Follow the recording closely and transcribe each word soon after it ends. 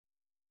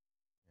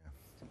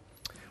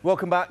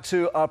Welcome back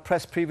to our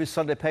press preview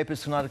Sunday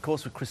papers tonight, of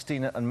course, with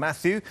Christina and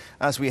Matthew,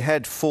 as we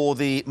head for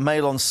the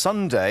Mail on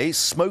Sunday.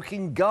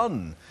 Smoking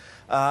gun.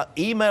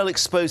 Email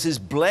exposes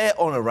Blair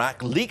on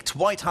Iraq, leaked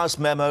White House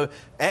memo,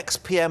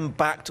 ex-PM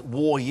backed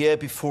war year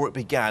before it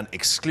began.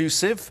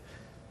 Exclusive,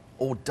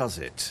 or does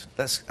it?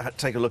 Let's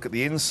take a look at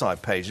the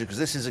inside pages, because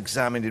this is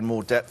examined in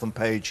more depth on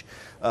page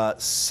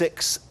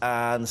 6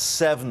 and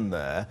 7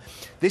 there.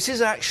 This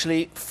is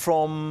actually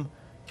from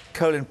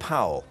Colin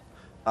Powell,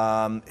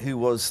 who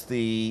was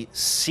the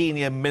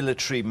senior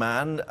military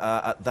man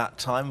at that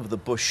time of the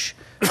Bush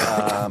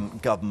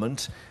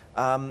government.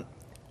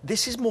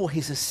 This is more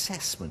his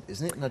assessment,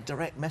 isn't it, and a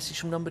direct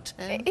message from Number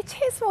 10? It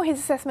is more his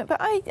assessment,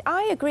 but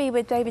I agree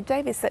with David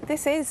Davis that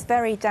this is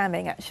very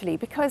damning, actually,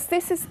 because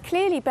this is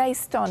clearly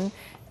based on...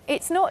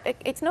 It's not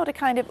a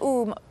kind of,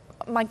 oh,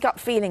 my gut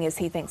feeling is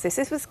he thinks this.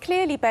 This was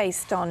clearly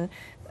based on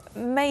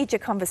major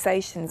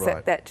conversations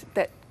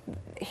that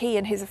he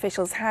and his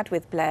officials had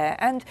with Blair,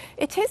 and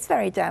it is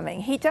very damning.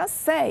 He does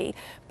say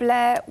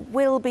Blair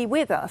will be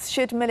with us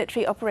should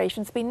military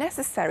operations be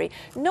necessary,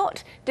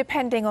 not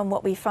depending on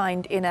what we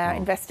find in our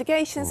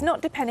investigations, not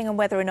depending on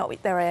whether or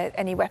not there are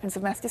any weapons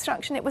of mass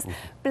destruction. It was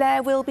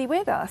Blair will be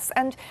with us,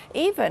 and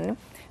even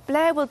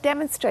Blair will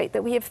demonstrate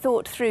that we have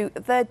thought through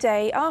the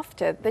day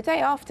after. The day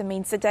after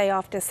means the day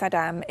after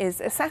Saddam is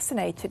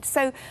assassinated.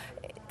 So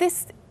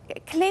this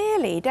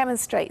clearly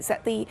demonstrates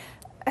that the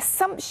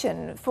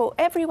assumption for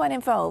everyone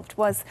involved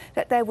was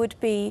that there would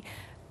be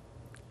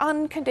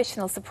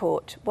unconditional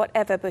support,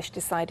 whatever Bush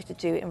decided to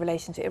do in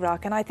relation to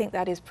Iraq, and I think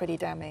that is pretty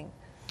damning.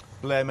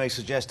 Blair may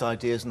suggest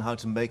ideas on how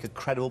to make a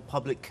credible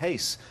public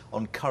case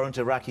on current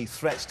Iraqi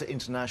threats to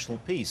international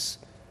peace.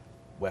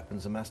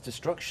 Weapons of mass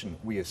destruction,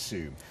 we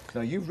assume.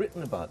 Now, you've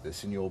written about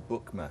this in your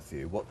book,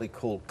 Matthew, what they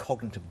call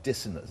cognitive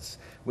dissonance,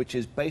 which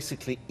is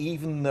basically,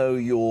 even though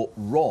you're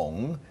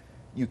wrong,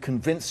 you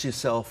convince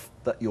yourself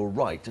that you're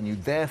right, and you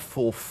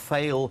therefore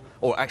fail,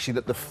 or actually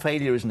that the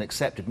failure isn't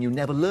accepted, and you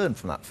never learn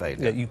from that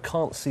failure. Yeah, you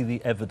can't see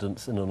the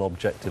evidence in an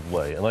objective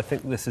way, and I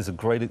think this is a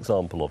great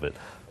example of it.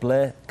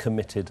 Blair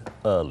committed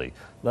early.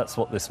 That's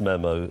what this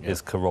memo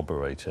is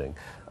corroborating.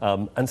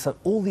 And so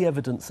all the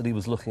evidence that he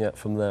was looking at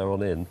from there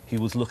on in, he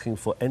was looking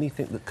for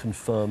anything that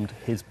confirmed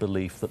his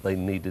belief that they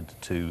needed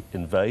to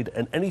invade,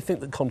 and anything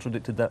that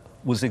contradicted that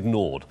was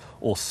ignored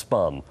or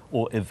spun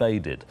or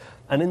evaded.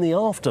 And in the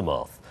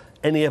aftermath,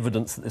 any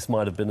evidence that this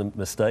might have been a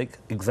mistake,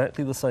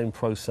 exactly the same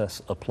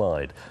process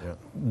applied. Yeah.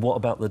 What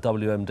about the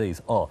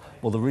WMDs?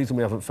 Well, the reason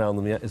we haven't found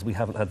them yet is we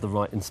haven't had the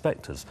right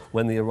inspectors.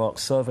 When the Iraq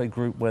Survey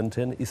Group went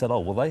in, he said,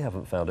 well, they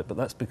haven't found it, but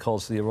that's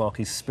because the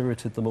Iraqis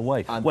spirited them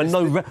away. When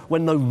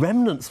no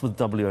remnants with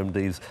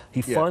WMDs,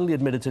 he finally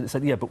admitted to it and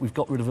said, but we've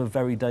got rid of a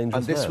very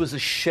dangerous man. And this was a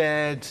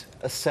shared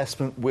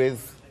assessment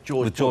with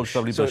George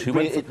W. Bush. So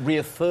it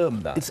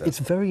reaffirmed that. It's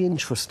very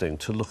interesting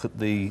to look at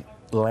the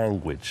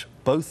language.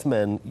 Both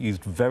men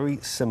used very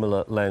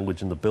similar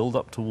language in the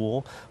build-up to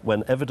war.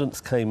 When evidence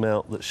came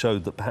out that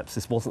showed that perhaps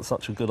this wasn't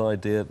such a good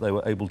idea, they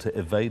were able to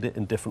evade it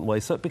in different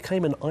ways. So it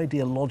became an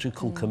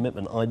ideological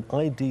commitment, an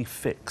ID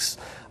fix.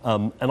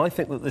 And I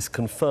think that this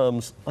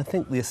confirms,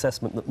 the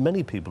assessment that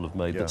many people have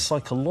made, that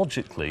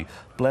psychologically,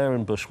 Blair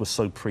and Bush were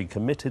so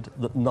pre-committed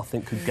that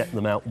nothing could get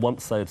them out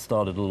once they had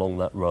started along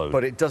that road.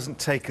 But it doesn't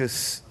take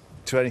us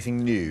to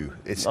anything new.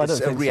 It's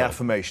a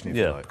reaffirmation, if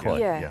you like.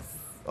 Quite. Yeah.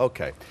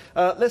 OK.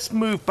 Let's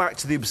move back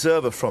to the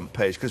Observer front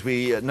page, because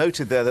we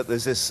noted there that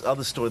there's this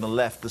other story on the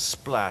left, The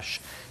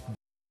Splash.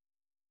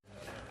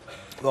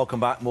 Welcome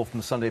back. More from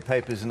the Sunday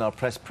papers in our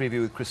press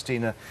preview with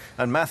Christina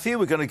and Matthew.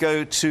 We're going to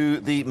go to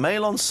the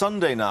Mail on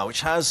Sunday now,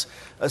 which has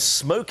a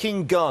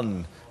smoking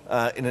gun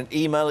in an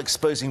email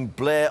exposing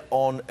Blair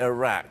on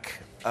Iraq.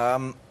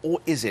 Or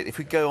is it? If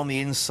we go on the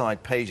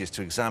inside pages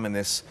to examine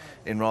this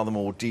in rather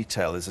more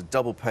detail, there's a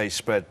double-page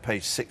spread,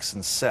 page 6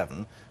 and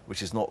 7,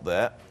 which is not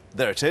there.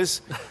 There it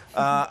is.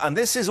 And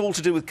this is all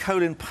to do with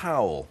Colin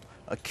Powell,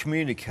 a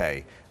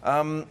communique.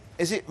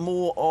 Is it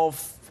more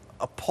of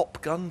a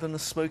pop gun than a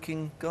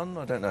smoking gun?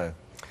 I don't know.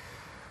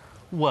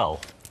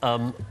 Well,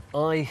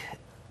 I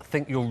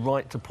think you're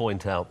right to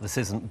point out this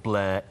isn't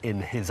Blair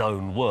in his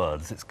own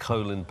words. It's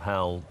Colin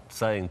Powell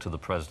saying to the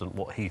President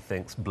what he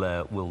thinks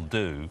Blair will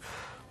do.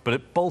 But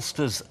it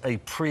bolsters a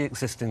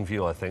pre-existing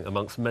view, I think,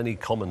 amongst many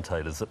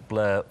commentators that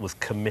Blair was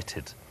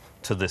committed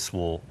to this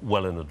war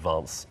well in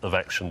advance of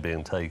action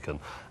being taken,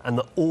 and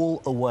that all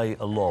the way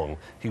along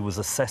he was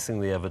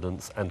assessing the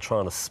evidence and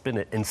trying to spin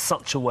it in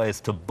such a way as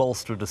to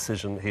bolster a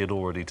decision he had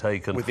already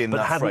taken. Within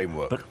that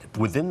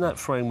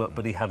framework.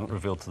 But he hadn't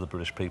revealed to the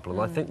British people.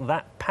 And I think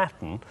that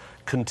pattern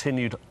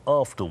continued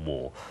after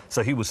war.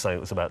 So he was saying it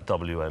was about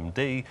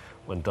WMD.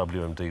 When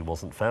WMD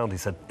wasn't found, he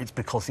said, it's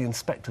because the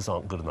inspectors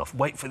aren't good enough.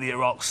 Wait for the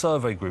Iraq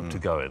Survey Group to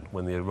go in.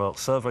 When the Iraq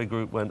Survey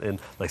Group went in,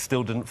 they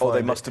still didn't find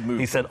it. They must have moved.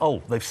 He said,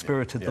 they've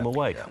spirited them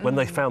away. Yeah. When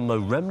they found no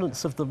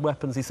remnants of the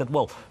weapons, he said,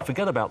 well,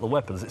 forget about the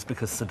weapons. It's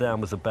because Saddam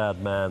was a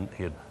bad man.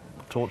 He had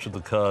tortured the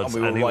Kurds.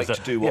 And we were right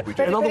to do what we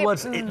did. In other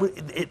words,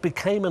 it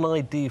became an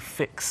ID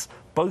fix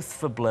both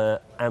for Blair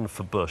and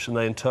for Bush, and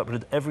they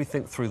interpreted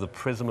everything through the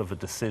prism of a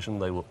decision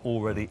they were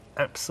already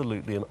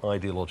absolutely and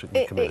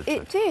ideologically committed to.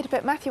 It did,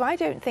 but Matthew, I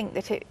don't think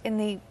that in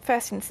the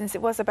first instance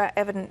it was about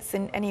evidence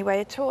in any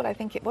way at all. I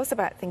think it was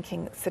about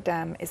thinking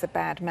Saddam is a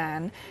bad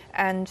man,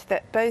 and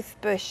that both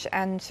Bush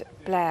and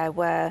Blair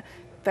were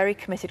very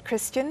committed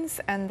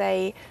Christians, and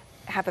they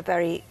had a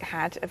very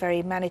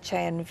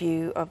Manichaean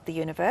view of the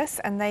universe,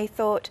 and they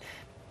thought,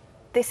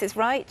 this is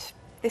right,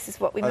 this is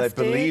what we must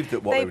do. They believed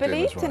that what they were doing was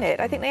right. They believed in it.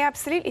 I think they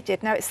absolutely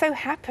did. Now, it so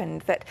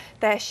happened that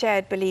their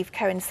shared belief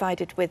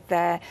coincided with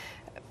their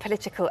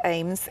political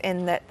aims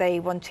in that they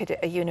wanted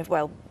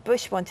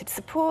Bush wanted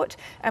support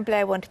and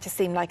Blair wanted to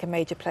seem like a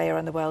major player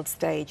on the world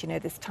stage. You know,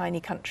 this tiny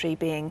country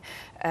being,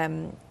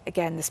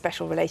 again, the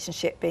special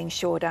relationship being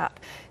shored up.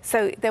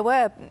 So there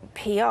were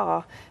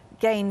PR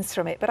gains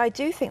from it, but I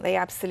do think they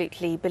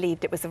absolutely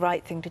believed it was the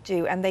right thing to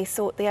do, and they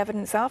sought the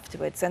evidence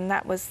afterwards, and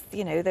that was,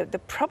 you know, the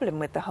problem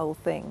with the whole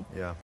thing. Yeah.